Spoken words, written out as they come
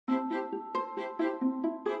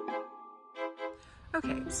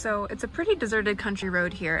Okay, so it's a pretty deserted country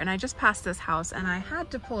road here, and I just passed this house and I had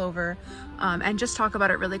to pull over and just talk about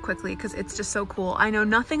it really quickly because it's just so cool. I know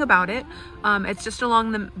nothing about it. It's just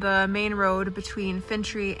along the main road between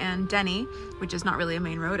Fintry and Denny, which is not really a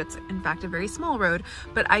main road. It's in fact a very small road,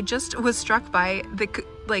 but I just was struck by the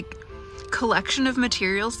collection of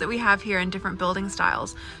materials that we have here in different building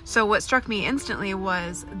styles. So what struck me instantly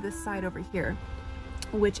was this side over here,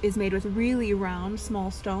 which is made with really round small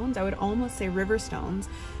stones. I would almost say river stones,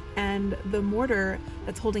 and the mortar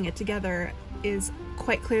that's holding it together is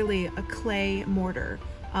quite clearly a clay mortar.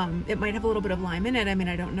 It might have a little bit of lime in it, I mean,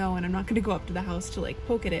 I don't know, and I'm not going to go up to the house to like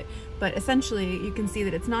poke at it, but essentially you can see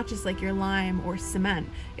that it's not just like your lime or cement.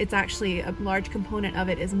 It's actually a large component of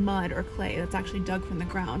it is mud or clay that's actually dug from the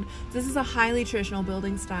ground. So this is a highly traditional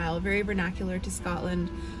building style, very vernacular to Scotland,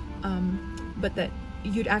 but that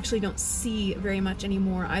you actually don't see very much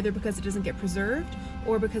anymore, either because it doesn't get preserved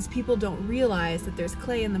or because people don't realize that there's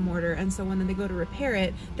clay in the mortar, and so when they go to repair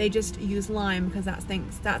it, they just use lime because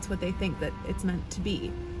that's what they think that it's meant to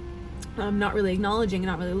be. Not really acknowledging,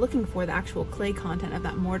 not really looking for the actual clay content of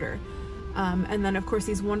that mortar. And then of course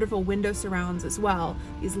these wonderful window surrounds as well,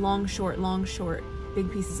 these long, short,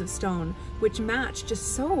 big pieces of stone, which match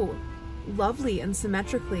just so lovely and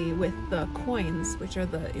symmetrically with the coins, which are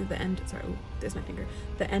the end, sorry, oh, there's my finger,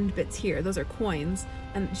 the end bits here, those are coins,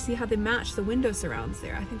 and you see how they match the window surrounds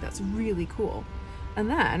there. I think that's really cool. And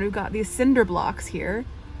then we've got these cinder blocks here.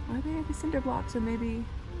 Are they the cinder blocks, or maybe,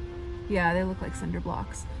 yeah, they look like cinder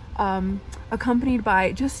blocks, accompanied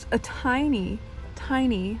by just a tiny,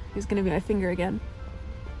 here's gonna be my finger again,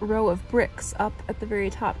 row of bricks up at the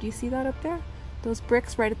very top. Do you see that up there? Those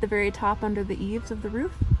bricks right at the very top under the eaves of the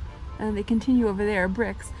roof? And they continue over there,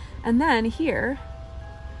 bricks. And then here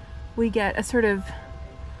we get a sort of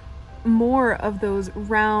more of those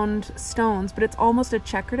round stones, but it's almost a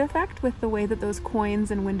checkered effect with the way that those coins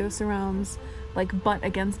and window surrounds like butt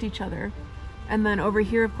against each other. And then over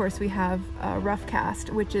here, of course, we have rough cast,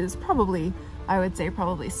 which is probably, I would say,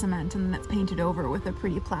 probably cement, and then it's painted over with a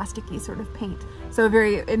pretty plasticky sort of paint. So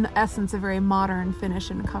in essence, a very modern finish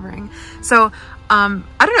and covering. So I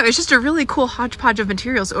don't know, it's just a really cool hodgepodge of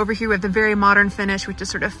materials. Over here we have the very modern finish, which is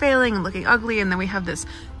sort of failing and looking ugly, and then we have this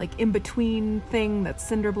like in-between thing that's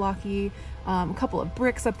cinder blocky, a couple of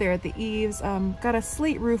bricks up there at the eaves, got a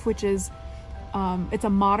slate roof, which is, it's a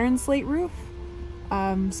modern slate roof.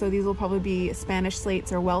 So these will probably be Spanish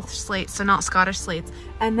slates or Welsh slates, so not Scottish slates.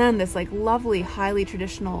 And then this like lovely, highly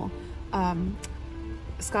traditional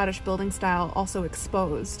Scottish building style also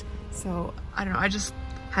exposed. So I don't know, I just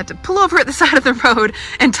had to pull over at the side of the road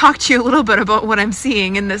and talk to you a little bit about what I'm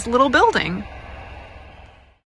seeing in this little building.